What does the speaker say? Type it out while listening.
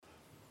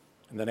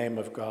In the name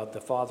of God, the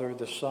Father,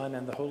 the Son,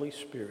 and the Holy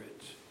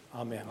Spirit.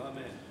 Amen.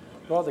 Amen.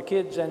 Well, the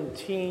kids and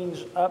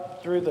teens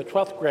up through the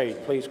 12th grade,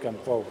 please come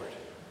forward.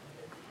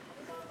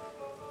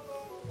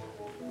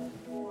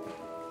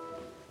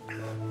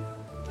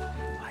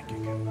 I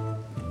can go.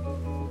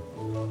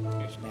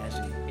 Here's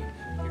Nancy.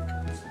 Here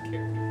comes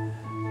Carrie.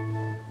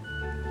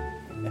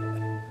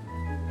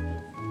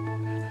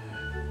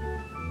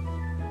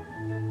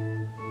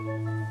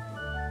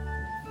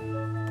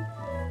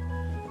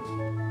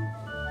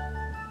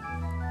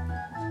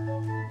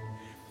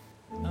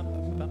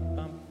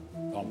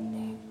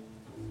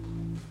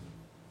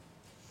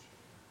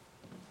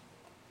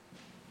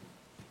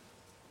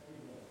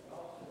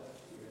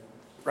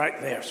 Right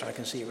there, so I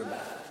can see everybody.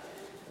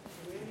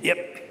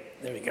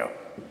 Yep, there we go.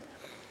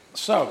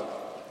 So,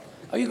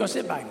 oh, you're going to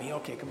sit by me?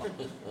 Okay, come on.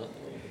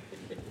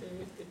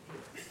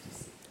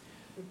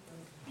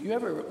 You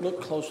ever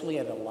look closely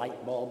at a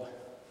light bulb?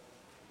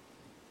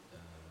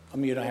 I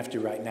mean, you don't have to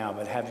right now,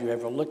 but have you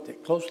ever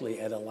looked closely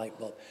at a light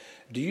bulb?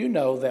 Do you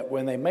know that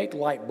when they make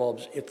light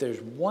bulbs, if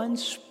there's one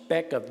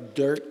speck of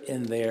dirt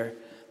in there,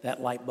 that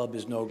light bulb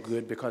is no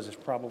good because it's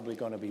probably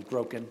going to be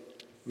broken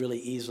really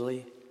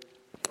easily?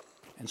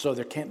 And so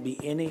there can't be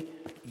any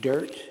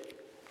dirt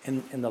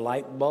in the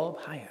light bulb.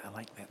 Hi, I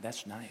like that.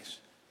 That's nice.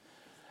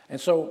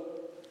 And so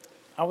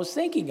I was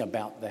thinking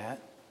about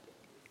that,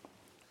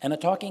 and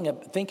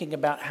thinking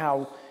about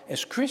how,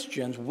 as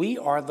Christians, we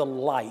are the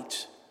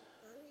light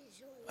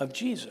of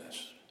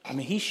Jesus. I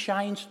mean, he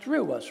shines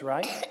through us,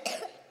 right?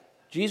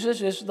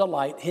 Jesus is the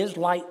light. His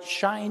light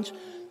shines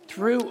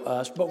through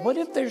us. But what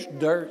if there's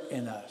dirt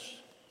in us?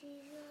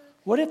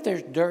 What if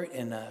there's dirt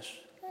in us?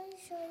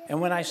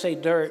 And when I say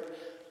dirt,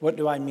 what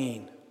do I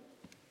mean?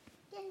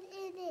 It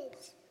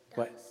is.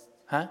 What?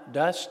 Huh?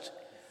 Dust?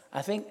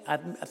 I think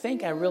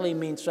I really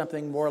mean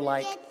something more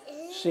like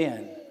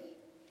sin.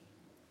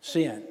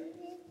 Sin,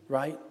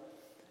 right?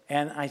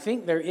 And I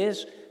think there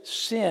is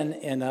sin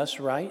in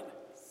us, right?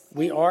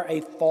 We are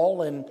a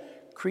fallen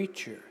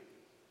creature.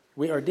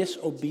 We are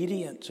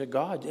disobedient to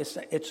God.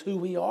 It's who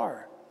we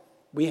are.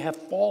 We have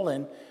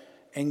fallen,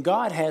 and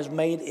God has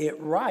made it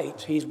right.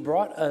 He's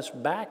brought us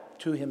back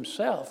to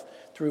himself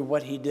through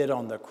what he did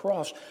on the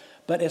cross.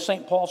 But as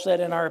St. Paul said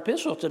in our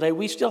epistle today,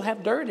 we still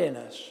have dirt in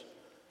us.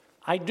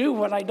 I do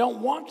what I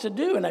don't want to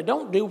do, and I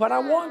don't do what I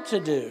want to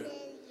do.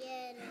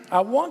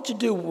 I want to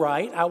do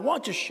right. I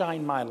want to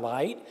shine my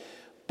light,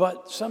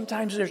 but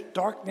sometimes there's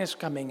darkness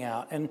coming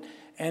out, and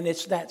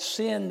it's that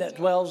sin that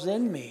dwells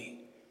in me.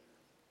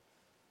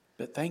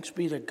 But thanks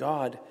be to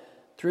God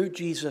through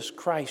Jesus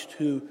Christ,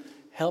 who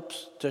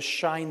helps to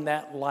shine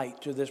that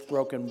light to this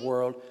broken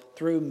world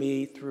through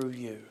me, through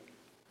you.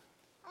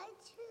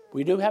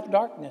 We do have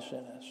darkness in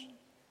us.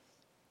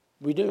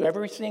 We do,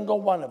 every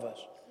single one of us.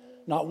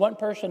 Not one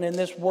person in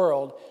this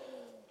world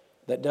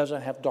that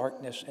doesn't have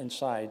darkness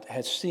inside,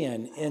 has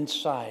sin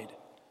inside.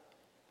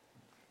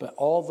 But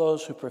all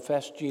those who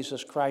profess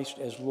Jesus Christ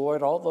as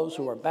Lord, all those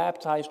who are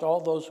baptized, all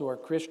those who are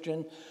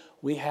Christian,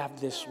 we have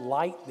this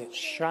light that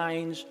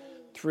shines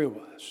through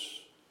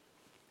us.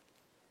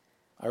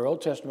 Our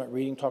Old Testament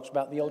reading talks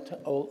about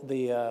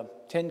the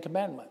 10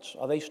 Commandments.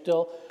 Are we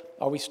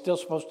still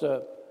supposed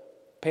to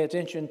pay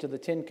attention to the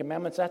 10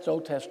 Commandments? That's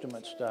Old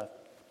Testament stuff.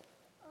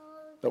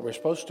 But we're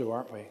supposed to,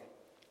 aren't we?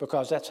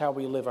 Because that's how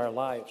we live our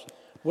lives.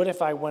 What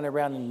if I went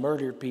around and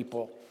murdered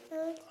people?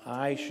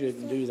 I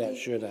shouldn't do that,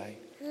 should I?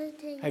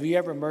 Have you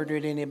ever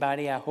murdered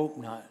anybody? I hope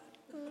not.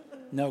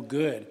 No,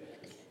 good.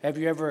 Have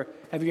you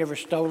ever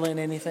stolen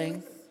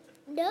anything?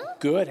 No.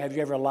 Good. Have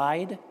you ever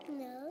lied?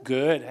 No.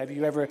 Good. Have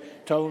you ever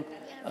told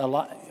a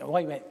lie?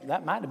 Wait a minute,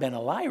 that might have been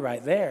a lie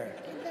right there.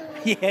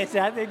 Yes,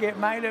 I think it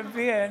might have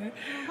been.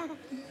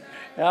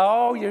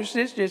 Oh, your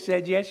sister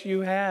said, yes,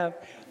 you have.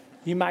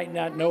 You might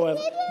not know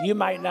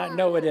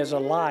it as a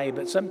lie,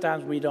 but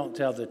sometimes we don't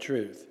tell the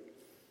truth.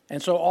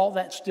 And so all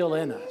that's still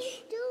in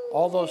us.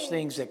 All those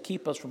things that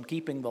keep us from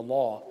keeping the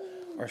law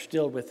are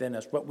still within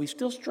us. But we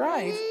still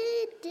strive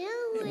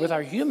with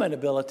our human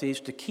abilities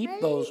to keep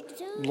those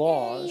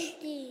laws.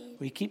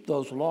 We keep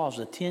those laws,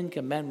 the 10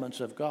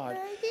 Commandments of God.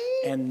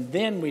 And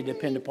then we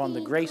depend upon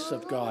the grace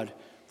of God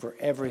for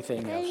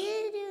everything else.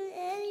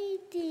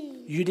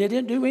 You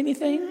didn't do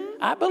anything?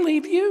 I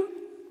believe you.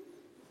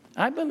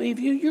 I believe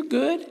you. You're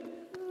good.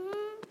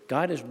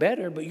 God is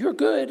better, but you're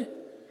good.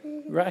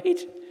 Right?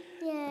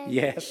 Yeah.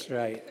 Yes,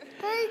 right.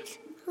 But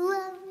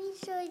let me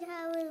show you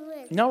how it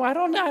works. No, I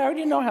don't know. I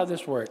already know how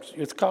this works.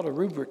 It's called a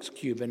Rubik's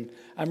Cube, and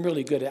I'm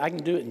really good at it. I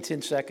can do it in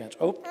 10 seconds.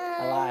 Oh,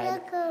 I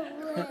lied.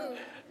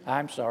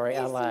 I'm sorry,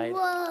 I lied.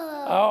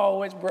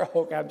 Oh, it's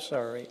broke. I'm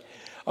sorry.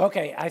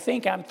 Okay, I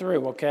think I'm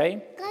through,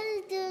 okay?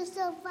 Gotta do it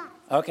so fast.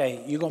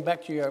 Okay, you going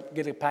back to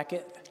get a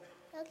packet?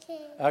 Okay.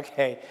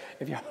 Okay,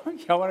 if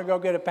y'all want to go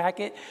get a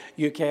packet,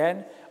 you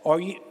can. Or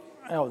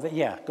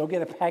go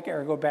get a packet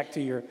or go back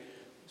to your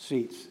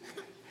seats.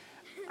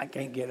 I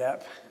can't get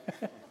up.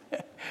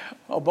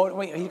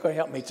 Wait, he's going to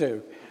help me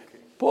too.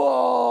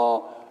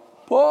 Pull.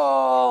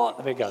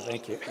 There we go,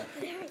 thank you.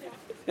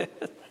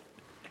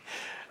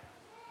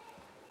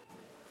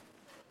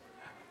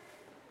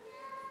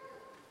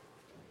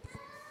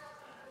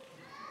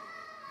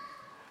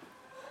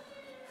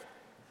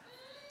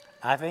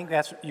 I think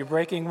you're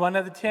breaking one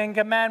of the 10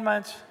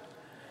 Commandments.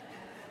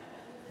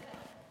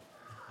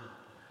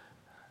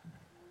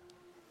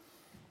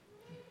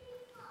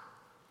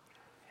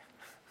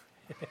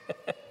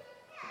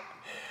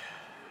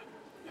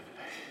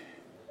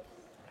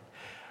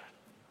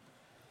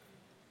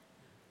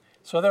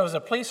 So there was a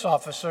police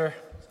officer.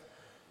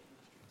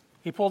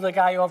 He pulled a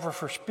guy over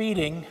for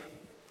speeding,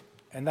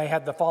 and they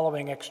had the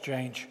following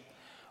exchange.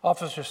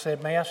 Officer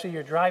said, "May I see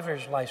your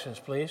driver's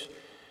license, please?"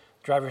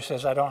 Driver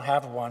says, "I don't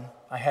have one.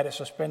 I had it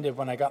suspended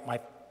when I got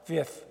my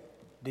 5th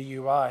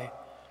DUI.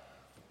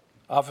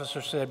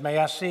 Officer said, "May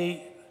I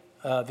see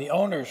the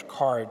owner's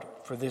card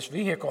for this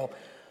vehicle?"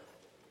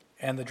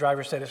 And the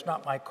driver said, "It's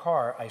not my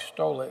car. I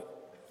stole it."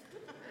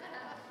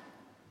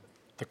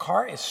 "The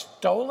car is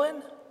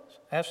stolen?"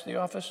 asked the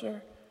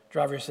officer.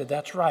 Driver said,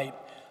 "That's right.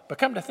 But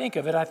come to think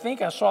of it, I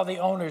think I saw the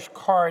owner's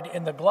card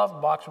in the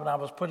glove box when I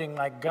was putting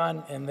my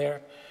gun in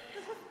there."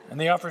 And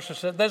the officer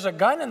said, "There's a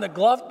gun in the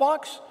glove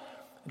box?"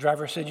 The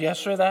driver said, "Yes,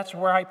 sir, that's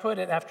where I put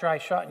it after I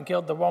shot and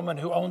killed the woman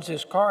who owns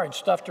this car and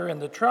stuffed her in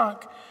the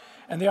trunk."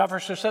 And the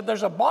officer said,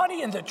 "There's a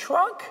body in the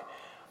trunk?"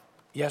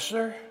 "Yes,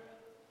 sir."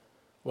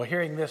 Well,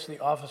 hearing this, the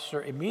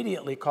officer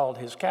immediately called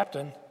his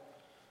captain.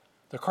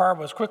 The car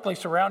was quickly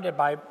surrounded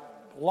by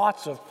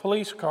lots of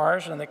police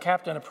cars, and the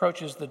captain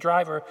approaches the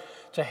driver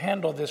to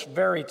handle this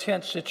very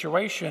tense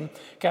situation.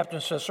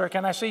 Captain says, "Sir,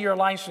 can I see your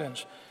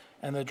license?"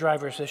 And the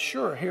driver says,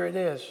 "Sure, here it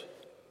is."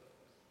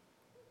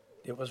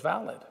 It was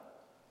valid.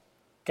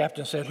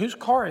 Captain said, "Whose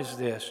car is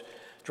this?"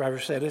 Driver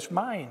said, "It's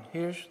mine.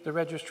 Here's the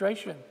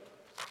registration."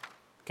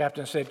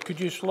 Captain said,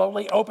 "Could you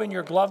slowly open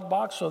your glove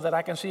box so that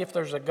I can see if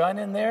there's a gun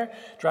in there?"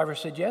 Driver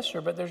said, "Yes,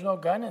 sir, but there's no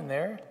gun in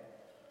there."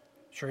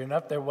 Sure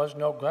enough, there was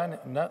no gun,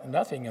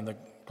 nothing in the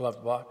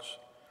glove box.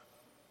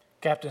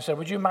 Captain said,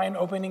 "Would you mind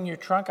opening your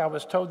trunk? I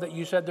was told that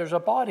you said there's a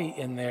body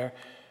in there."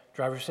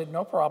 Driver said,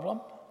 "No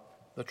problem."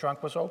 The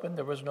trunk was open.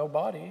 There was no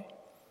body.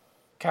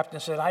 Captain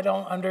said, "I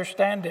don't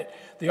understand it.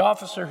 The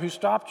officer who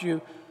stopped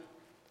you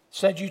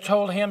said you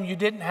told him you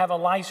didn't have a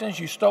license,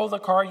 you stole the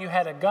car, you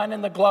had a gun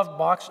in the glove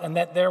box, and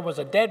that there was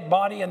a dead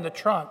body in the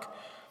trunk."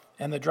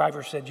 And the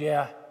driver said,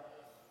 "Yeah,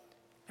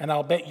 and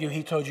I'll bet you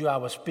he told you I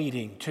was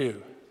speeding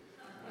too."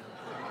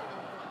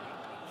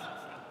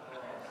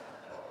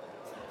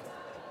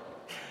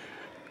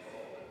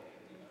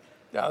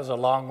 That was a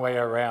long way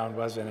around,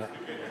 wasn't it?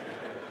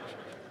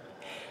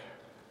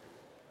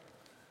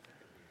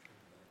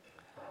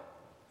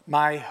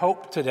 My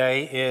hope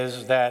today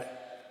is that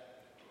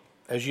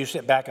as you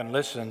sit back and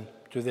listen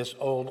to this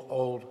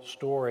old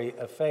story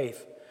of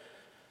faith,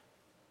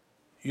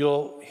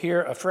 you'll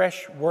hear a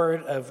fresh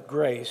word of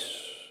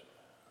grace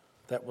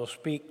that will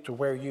speak to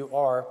where you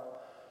are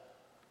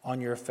on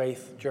your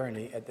faith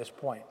journey at this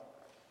point.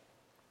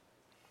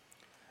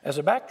 As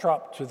a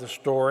backdrop to the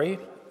story,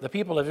 the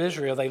people of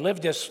Israel, they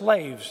lived as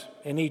slaves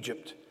in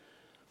Egypt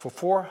for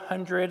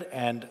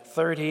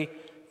 430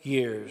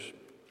 years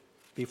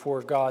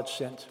before God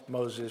sent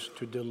Moses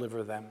to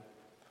deliver them.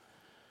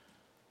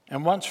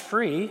 And once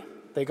free,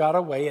 they got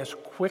away as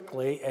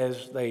quickly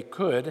as they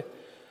could.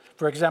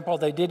 For example,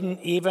 they didn't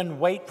even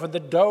wait for the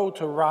dough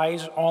to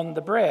rise on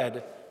the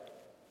bread,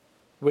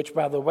 which,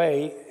 by the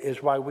way,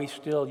 is why we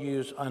still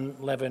use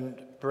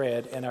unleavened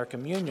bread in our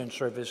communion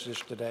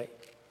services today.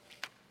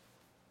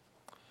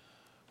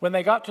 When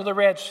they got to the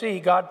Red Sea,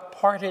 God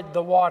parted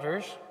the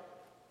waters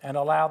and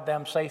allowed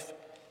them safe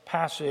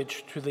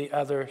passage to the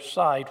other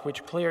side,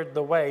 which cleared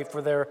the way for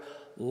their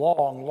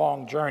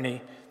long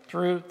journey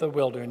through the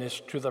wilderness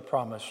to the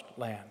promised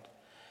land.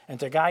 And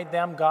to guide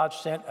them, God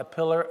sent a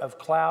pillar of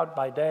cloud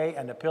by day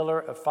and a pillar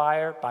of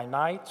fire by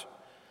night.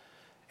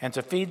 And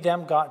to feed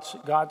them,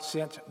 God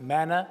sent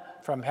manna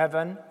from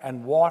heaven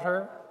and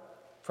water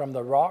from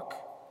the rock.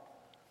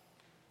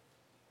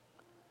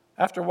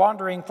 After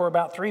wandering for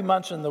about 3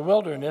 months in the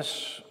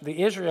wilderness,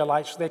 the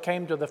Israelites, they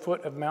came to the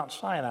foot of Mount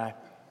Sinai,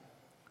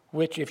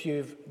 which, if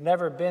you've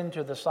never been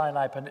to the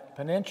Sinai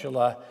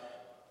Peninsula,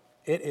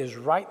 it is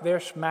right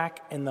there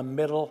smack in the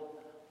middle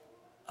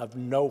of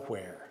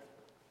nowhere.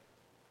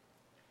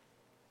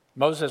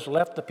 Moses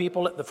left the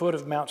people at the foot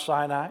of Mount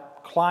Sinai,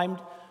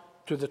 climbed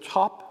to the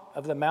top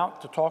of the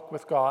mount to talk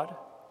with God.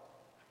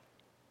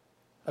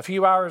 A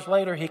few hours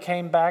later, he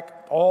came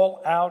back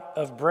all out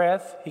of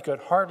breath. He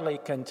could hardly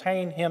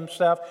contain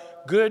himself.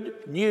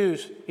 "Good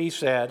news," he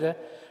said.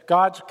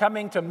 "God's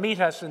coming to meet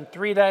us in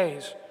 3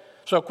 days.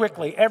 So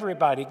quickly,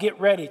 everybody, get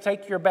ready,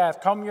 take your bath,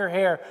 comb your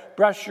hair,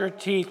 brush your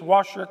teeth,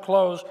 wash your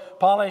clothes,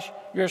 polish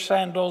your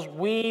sandals.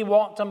 We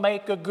want to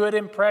make a good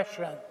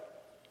impression."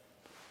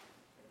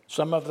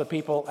 Some of the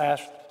people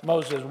asked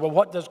Moses, "Well,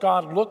 what does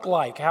God look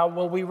like? How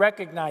will we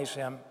recognize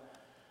him?"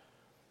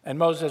 And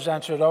Moses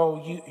answered,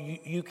 "Oh,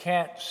 you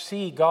can't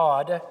see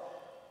God.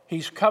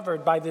 He's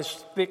covered by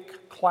this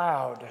thick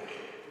cloud."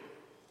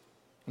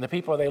 And the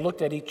people, they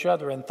looked at each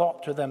other and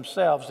thought to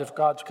themselves, if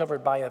God's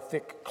covered by a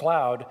thick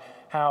cloud,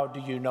 how do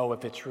you know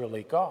if it's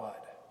really God?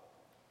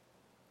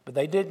 But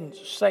they didn't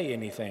say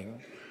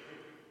anything.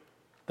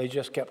 They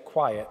just kept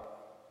quiet,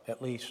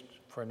 at least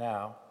for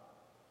now.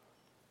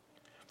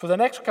 For the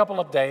next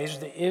couple of days,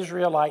 the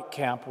Israelite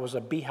camp was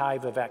a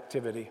beehive of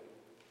activity.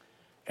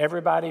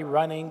 Everybody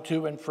running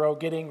to and fro,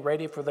 getting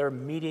ready for their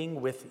meeting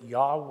with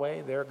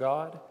Yahweh, their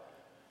God.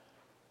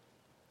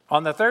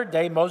 On the third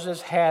day,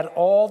 Moses had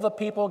all the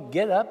people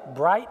get up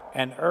bright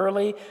and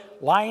early,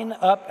 line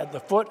up at the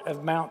foot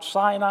of Mount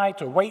Sinai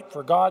to wait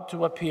for God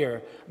to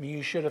appear. I mean,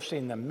 you should have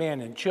seen the men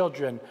and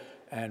children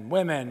and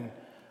women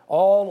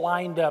all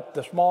lined up,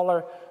 the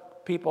smaller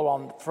people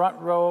on the front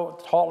row,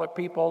 taller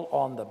people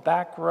on the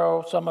back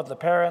row. Some of the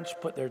parents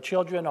put their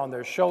children on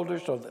their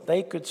shoulders so that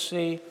they could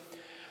see.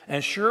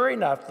 And sure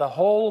enough, the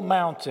whole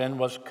mountain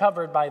was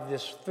covered by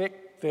this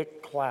thick,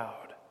 thick cloud.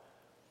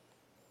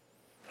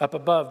 Up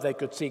above, they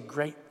could see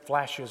great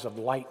flashes of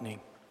lightning.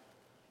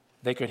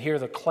 They could hear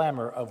the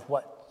clamor of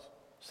what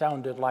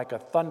sounded like a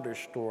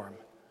thunderstorm.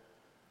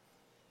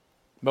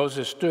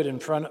 Moses stood in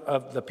front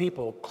of the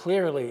people,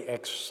 clearly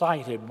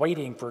excited,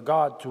 waiting for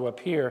God to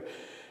appear.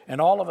 And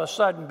all of a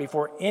sudden,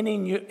 before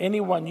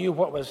anyone knew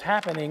what was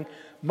happening,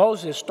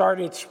 Moses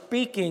started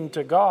speaking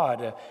to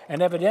God.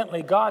 And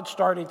evidently, God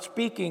started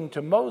speaking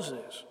to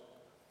Moses.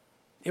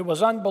 It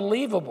was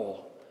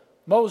unbelievable.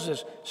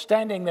 Moses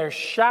standing there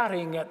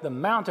shouting at the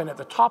mountain at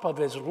the top of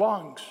his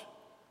lungs.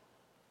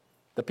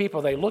 The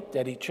people, they looked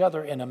at each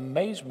other in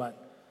amazement.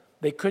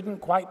 They couldn't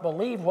quite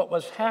believe what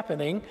was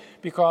happening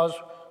because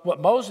what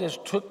Moses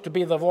took to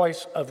be the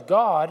voice of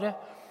God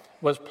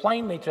was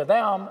plainly to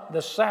them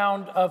the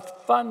sound of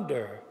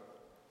thunder.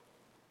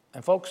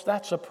 And folks,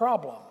 that's a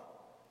problem.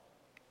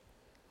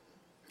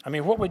 I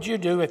mean, what would you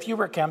do if you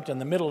were camped in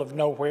the middle of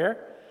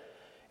nowhere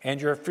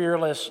and your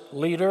fearless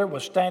leader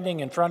was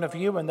standing in front of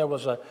you and there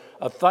was a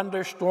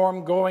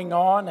thunderstorm going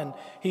on, and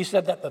he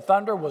said that the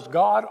thunder was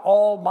God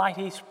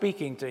Almighty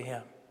speaking to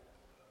him?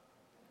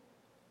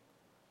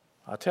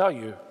 I'll tell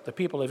you, the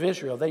people of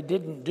Israel, they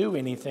didn't do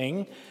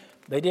anything.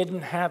 They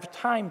didn't have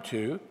time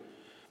to,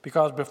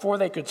 because before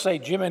they could say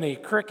Jiminy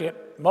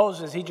Cricket,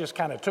 Moses, he just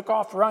kind of took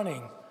off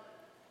running.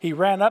 He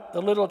ran up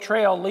the little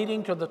trail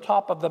leading to the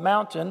top of the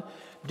mountain,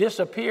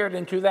 disappeared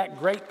into that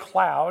great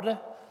cloud.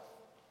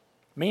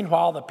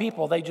 Meanwhile, the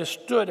people, they just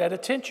stood at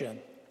attention.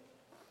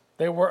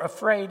 They were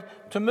afraid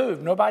to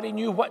move. Nobody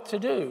knew what to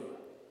do.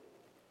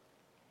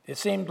 It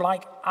seemed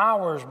like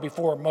hours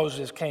before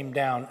Moses came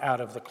down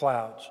out of the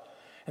clouds.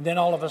 And then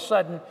all of a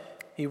sudden,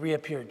 he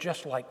reappeared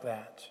just like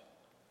that.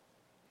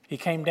 He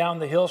came down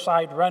the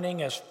hillside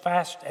running as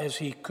fast as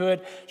he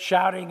could,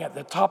 shouting at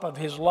the top of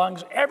his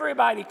lungs,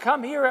 "Everybody,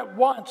 come here at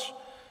once.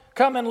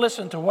 Come and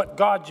listen to what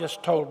God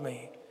just told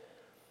me."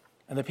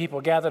 And the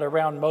people gathered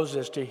around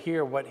Moses to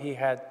hear what he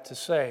had to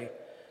say.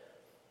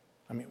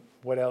 I mean,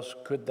 what else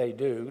could they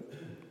do?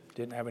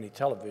 Didn't have any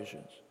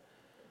televisions.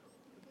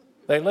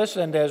 They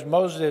listened as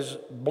Moses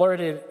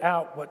blurted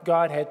out what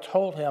God had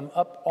told him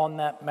up on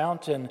that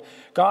mountain.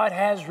 God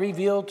has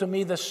revealed to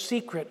me the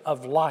secret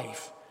of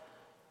life.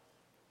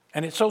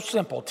 And it's so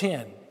simple,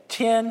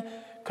 10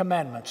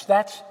 commandments.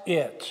 That's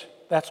it.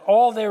 That's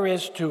all there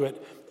is to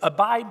it.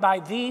 Abide by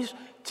these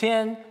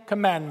 10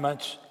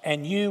 commandments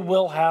and you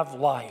will have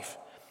life.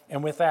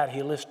 And with that,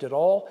 he listed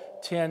all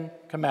 10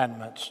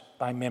 commandments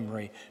by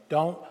memory.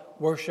 Don't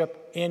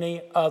worship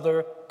any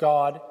other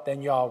God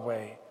than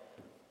Yahweh.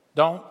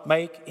 Don't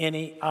make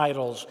any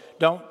idols.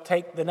 Don't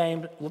take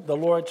the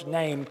Lord's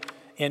name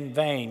in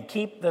vain.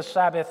 Keep the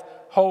Sabbath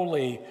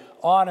holy.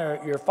 Honor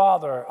your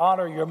father.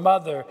 Honor your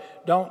mother.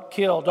 Don't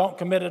kill. Don't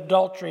commit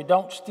adultery.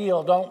 Don't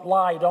steal. Don't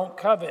lie. Don't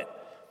covet.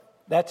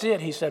 That's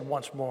it, he said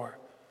once more.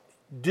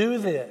 Do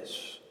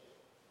this,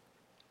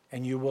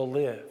 and you will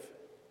live.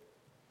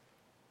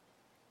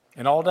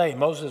 And all day,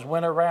 Moses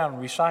went around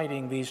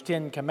reciting these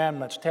 10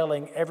 commandments,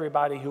 telling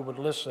everybody who would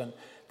listen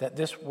that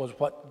this was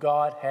what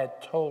God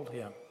had told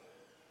him.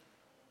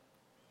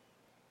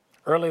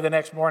 Early the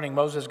next morning,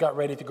 Moses got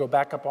ready to go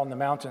back up on the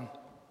mountain.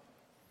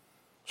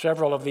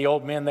 Several of the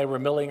old men, they were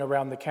milling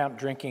around the camp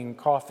drinking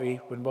coffee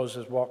when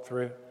Moses walked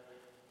through.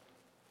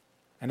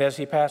 And as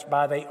he passed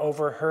by, they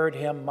overheard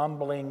him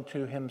mumbling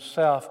to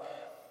himself,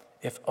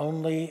 "If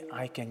only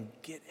I can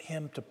get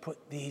him to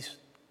put these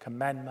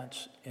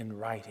commandments in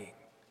writing."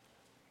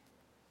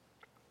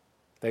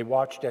 They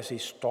watched as he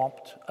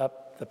stomped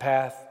up the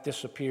path,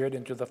 disappeared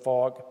into the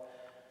fog.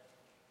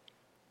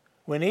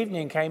 When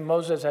evening came,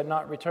 Moses had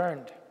not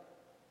returned.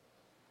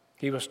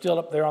 He was still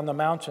up there on the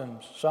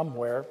mountain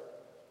somewhere,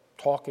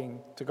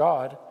 talking to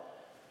God.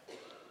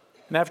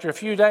 And after a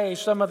few days,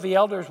 some of the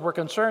elders were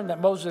concerned that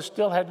Moses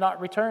still had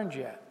not returned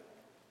yet.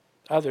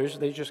 Others,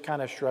 they just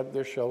kind of shrugged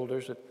their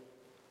shoulders and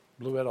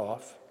blew it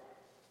off.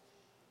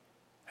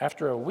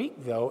 After a week,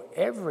 though,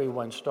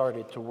 everyone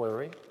started to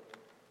worry.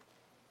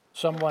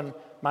 Someone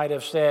might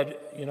have said,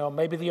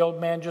 maybe the old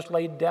man just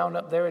laid down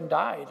up there and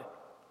died.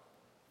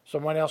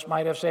 Someone else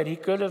might have said he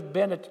could have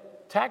been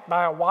attacked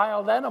by a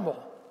wild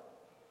animal.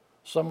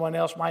 Someone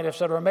else might have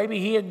said, or maybe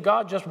he and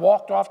God just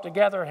walked off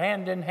together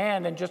hand in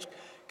hand and just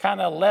kind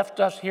of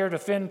left us here to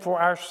fend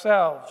for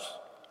ourselves.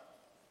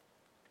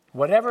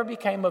 Whatever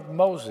became of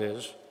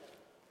Moses,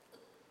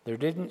 there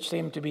didn't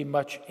seem to be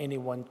much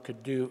anyone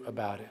could do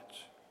about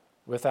it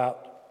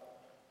without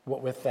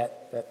with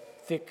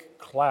that thick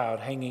cloud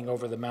hanging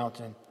over the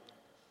mountain.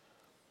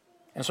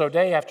 And so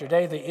day after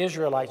day, the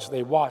Israelites,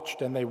 they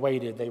watched and they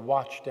waited. They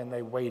watched and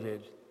they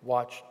waited,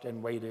 watched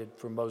and waited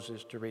for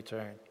Moses to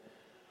return.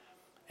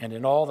 And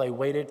in all, they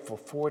waited for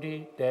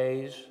 40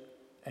 days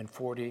and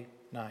 40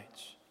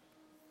 nights.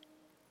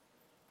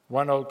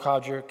 One old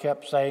codger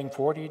kept saying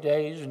 40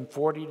 days and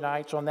 40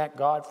 nights on that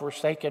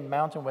God-forsaken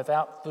mountain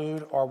without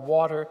food or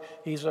water.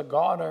 He's a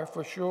goner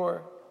for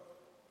sure.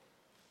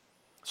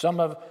 Some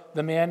of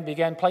the men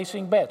began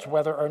placing bets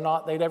whether or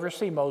not they'd ever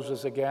see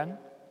Moses again.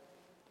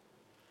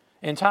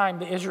 In time,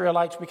 the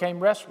Israelites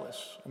became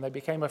restless and they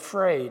became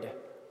afraid.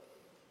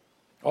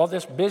 All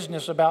this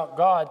business about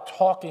God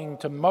talking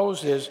to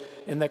Moses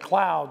in the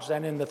clouds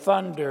and in the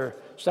thunder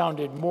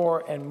sounded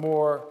more and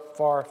more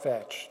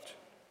far-fetched.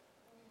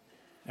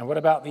 And what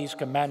about these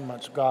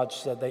commandments God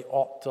said they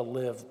ought to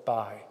live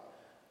by?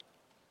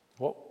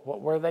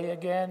 What were they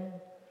again?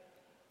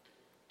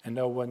 And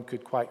no one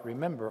could quite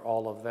remember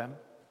all of them.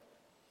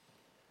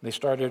 They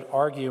started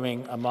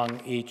arguing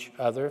among each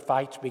other.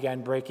 Fights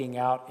began breaking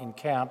out in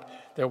camp.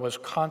 There was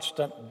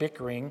constant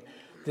bickering.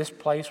 This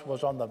place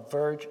was on the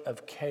verge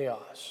of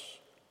chaos.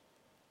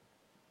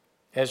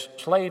 As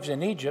slaves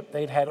in Egypt,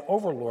 they'd had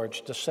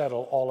overlords to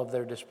settle all of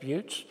their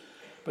disputes,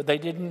 but they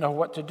didn't know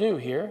what to do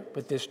here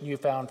with this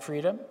newfound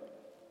freedom.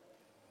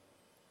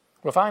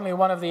 Well, finally,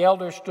 one of the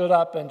elders stood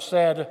up and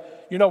said,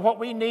 "You know, what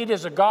we need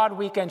is a God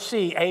we can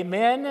see.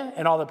 Amen?"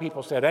 And all the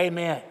people said,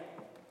 "Amen."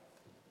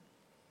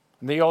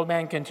 And the old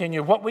man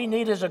continued, "What we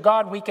need is a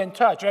God we can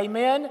touch.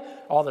 Amen?"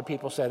 All the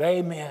people said,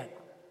 "Amen."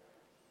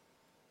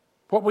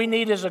 "What we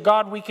need is a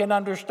God we can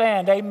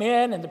understand.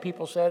 Amen?" And the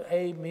people said,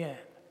 "Amen."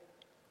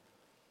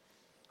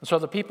 And so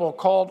the people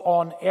called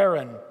on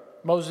Aaron,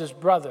 Moses'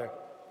 brother,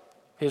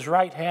 his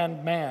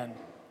right-hand man,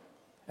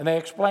 and they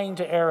explained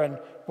to Aaron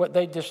what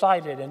they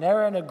decided, and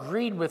Aaron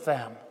agreed with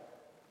them.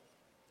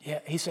 Yeah,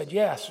 he said,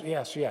 yes.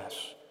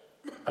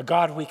 A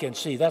God we can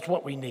see, that's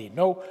what we need.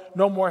 No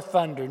more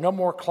thunder, no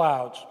more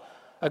clouds.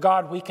 A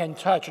God we can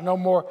touch, no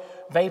more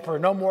vapor,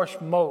 no more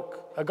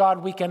smoke. A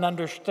God we can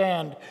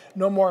understand,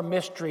 no more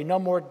mystery, no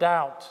more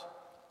doubt.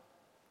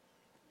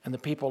 And the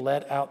people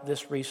let out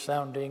this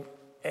resounding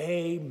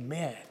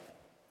amen.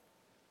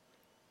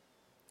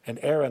 And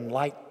Aaron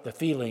liked the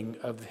feeling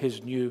of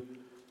his new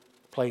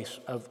place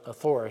of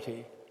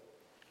authority.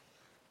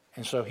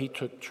 And so he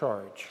took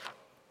charge.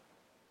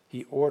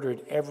 He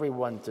ordered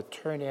everyone to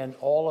turn in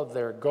all of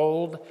their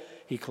gold.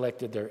 He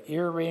collected their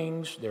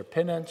earrings, their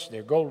pendants,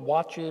 their gold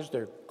watches,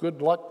 their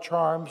good luck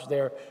charms,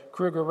 their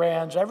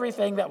Krugerrands,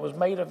 everything that was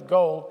made of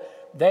gold,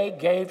 they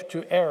gave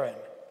to Aaron.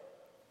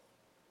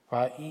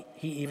 He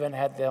even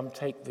had them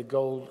take the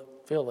gold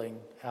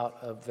filling out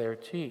of their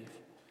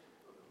teeth.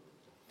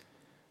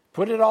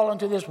 "Put it all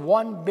into this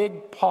one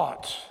big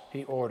pot,"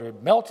 he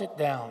ordered. "Melt it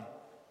down."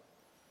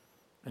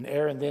 And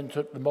Aaron then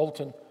took the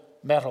molten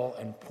metal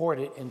and poured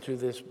it into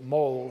this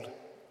mold.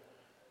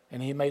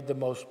 And he made the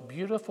most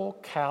beautiful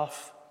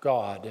calf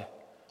god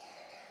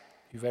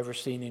you've ever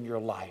seen in your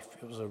life.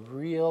 It was a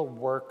real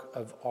work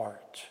of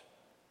art.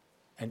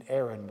 And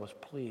Aaron was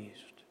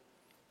pleased.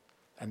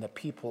 And the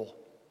people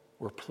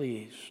were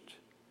pleased.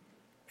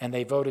 And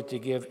they voted to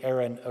give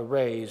Aaron a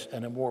raise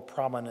and a more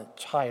prominent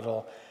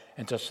title.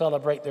 And to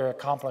celebrate their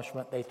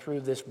accomplishment, they threw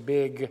this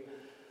big,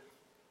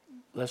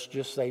 let's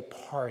just say,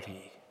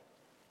 party.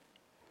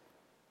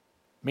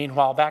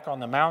 Meanwhile, back on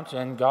the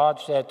mountain, God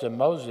said to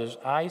Moses,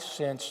 "I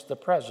sense the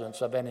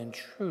presence of an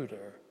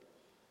intruder.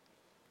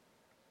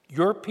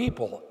 Your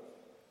people,"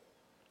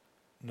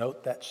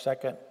 note that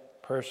second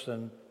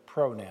person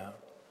pronoun,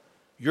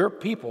 "your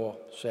people,"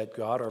 said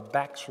God, "are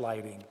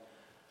backsliding.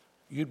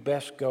 You'd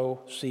best go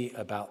see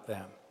about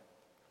them."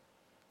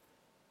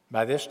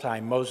 By this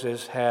time,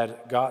 Moses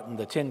had gotten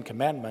the 10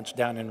 Commandments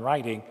down in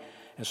writing,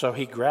 and so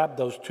he grabbed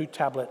those 2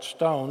 tablet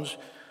stones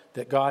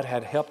that God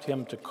had helped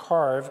him to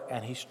carve,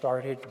 and he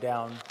started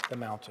down the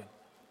mountain.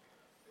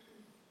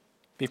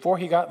 Before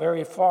he got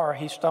very far,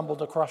 he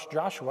stumbled across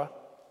Joshua,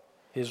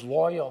 his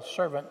loyal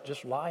servant,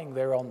 just lying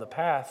there on the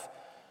path.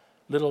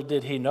 Little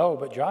did he know,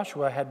 but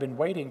Joshua had been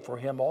waiting for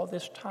him all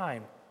this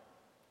time,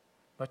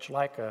 much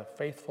like a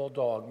faithful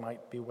dog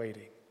might be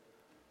waiting.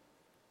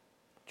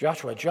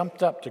 Joshua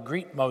jumped up to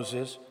greet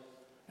Moses,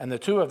 and the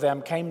 2 of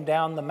them came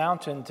down the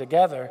mountain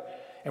together.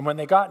 And when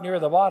they got near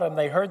the bottom,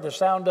 they heard the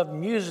sound of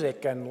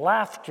music and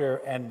laughter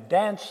and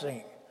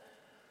dancing.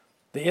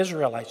 The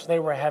Israelites, they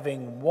were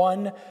having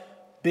one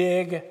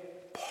big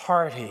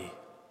party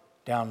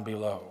down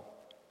below.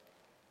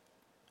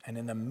 And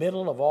in the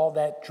middle of all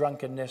that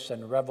drunkenness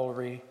and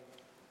revelry,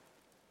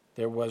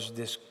 there was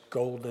this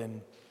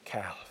golden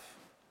calf.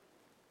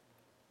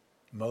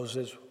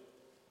 Moses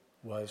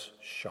was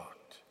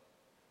shocked.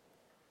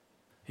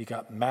 He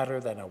got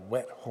madder than a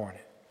wet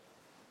hornet.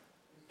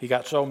 He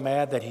got so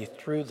mad that he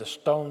threw the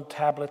stone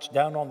tablets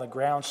down on the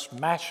ground,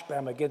 smashed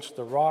them against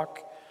the rock,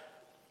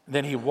 and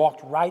then he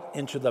walked right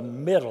into the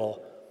middle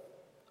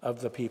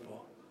of the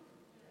people.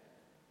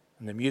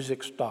 And the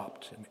music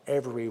stopped, and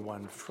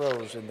everyone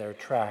froze in their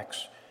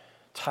tracks.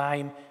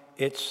 Time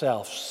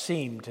itself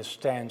seemed to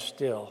stand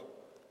still.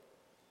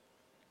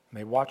 And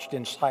they watched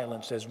in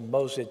silence as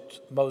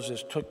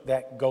Moses took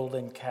that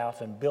golden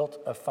calf and built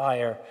a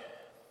fire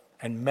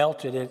and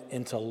melted it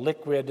into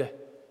liquid.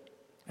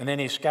 And then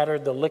he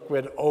scattered the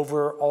liquid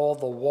over all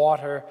the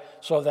water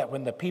so that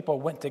when the people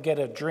went to get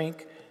a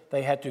drink,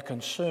 they had to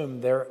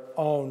consume their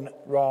own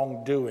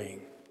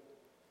wrongdoing.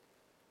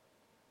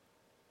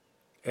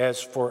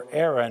 As for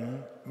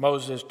Aaron,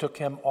 Moses took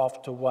him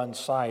off to one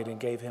side and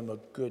gave him a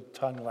good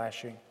tongue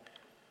lashing.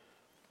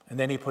 And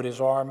then he put his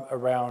arm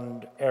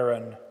around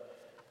Aaron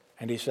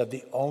and he said,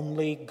 "The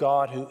only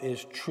God who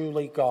is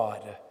truly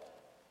God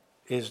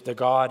is the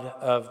God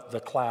of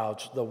the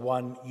clouds, the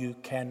one you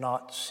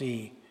cannot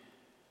see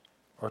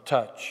or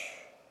touch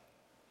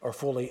or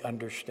fully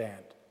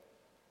understand."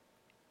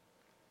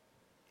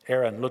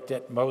 Aaron looked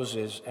at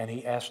Moses and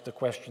he asked the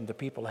question the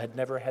people had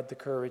never had the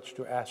courage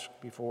to ask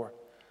before.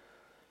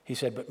 He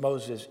said, "But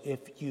Moses,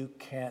 if you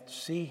can't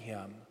see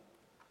him,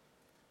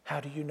 how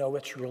do you know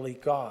it's really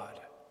God?"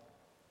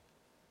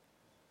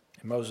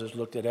 And Moses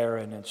looked at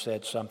Aaron and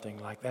said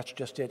something like, "That's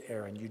just it,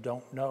 Aaron. You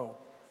don't know.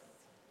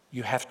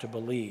 You have to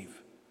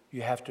believe.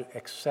 You have to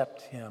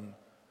accept him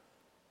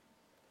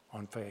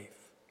on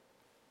faith."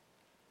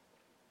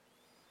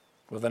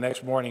 Well, the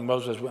next morning,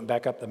 Moses went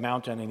back up the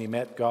mountain and he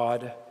met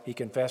God. He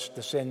confessed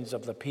the sins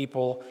of the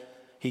people.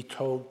 He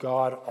told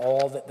God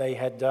all that they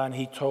had done.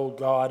 He told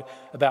God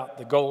about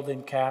the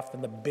golden calf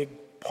and the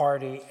big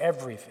party,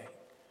 everything.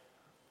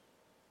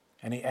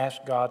 And he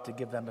asked God to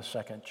give them a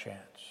second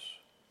chance.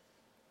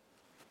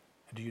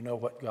 And do you know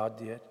what God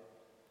did?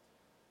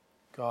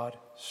 God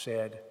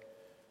said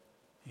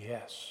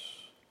yes.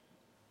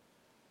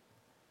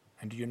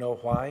 And do you know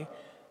why?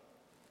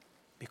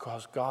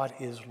 Because God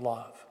is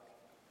love.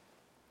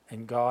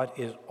 And God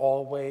is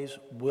always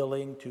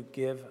willing to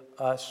give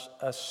us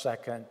a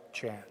second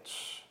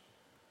chance.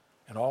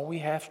 And all we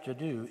have to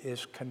do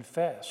is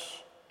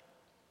confess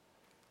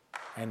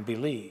and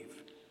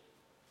believe.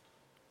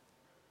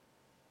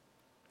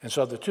 And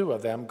so the two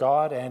of them,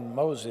 God and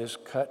Moses,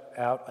 cut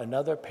out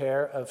another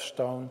pair of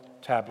stone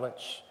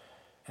tablets,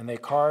 and they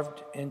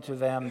carved into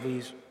them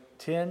these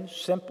 10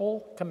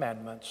 simple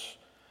commandments.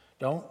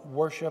 Don't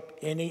worship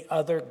any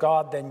other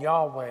God than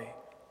Yahweh.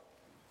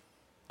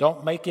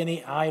 Don't make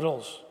any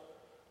idols.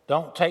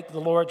 Don't take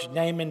the Lord's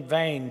name in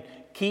vain.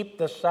 Keep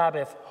the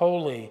Sabbath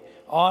holy.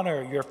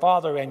 Honor your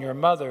father and your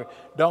mother.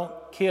 Don't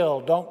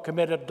kill. Don't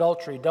commit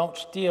adultery. Don't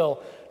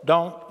steal.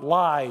 Don't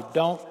lie.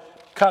 Don't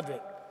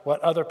covet what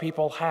other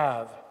people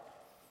have.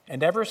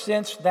 And ever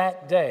since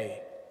that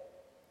day,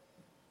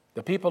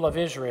 the people of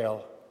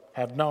Israel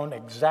have known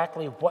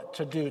exactly what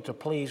to do to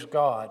please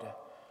God,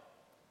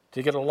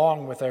 to get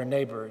along with their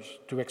neighbors,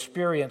 to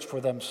experience for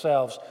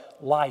themselves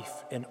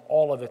life in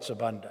all of its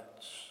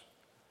abundance.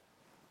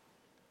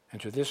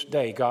 And to this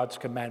day, God's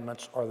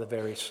commandments are the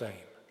very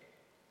same.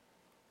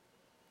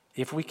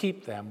 If we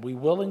keep them, we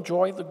will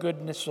enjoy the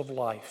goodness of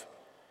life.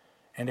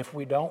 And if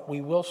we don't,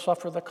 we will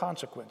suffer the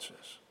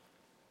consequences.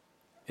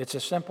 It's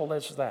as simple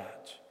as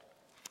that.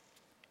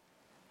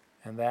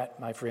 And that,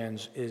 my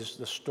friends, is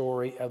the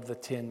story of the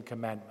 10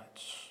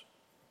 Commandments.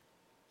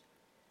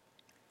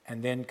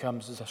 And then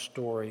comes the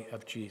story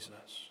of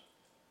Jesus.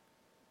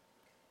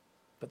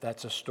 But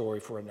that's a story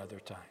for another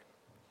time.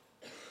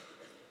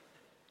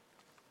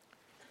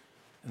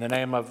 In the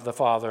name of the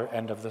Father,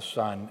 and of the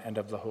Son, and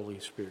of the Holy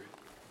Spirit.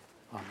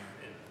 Amen.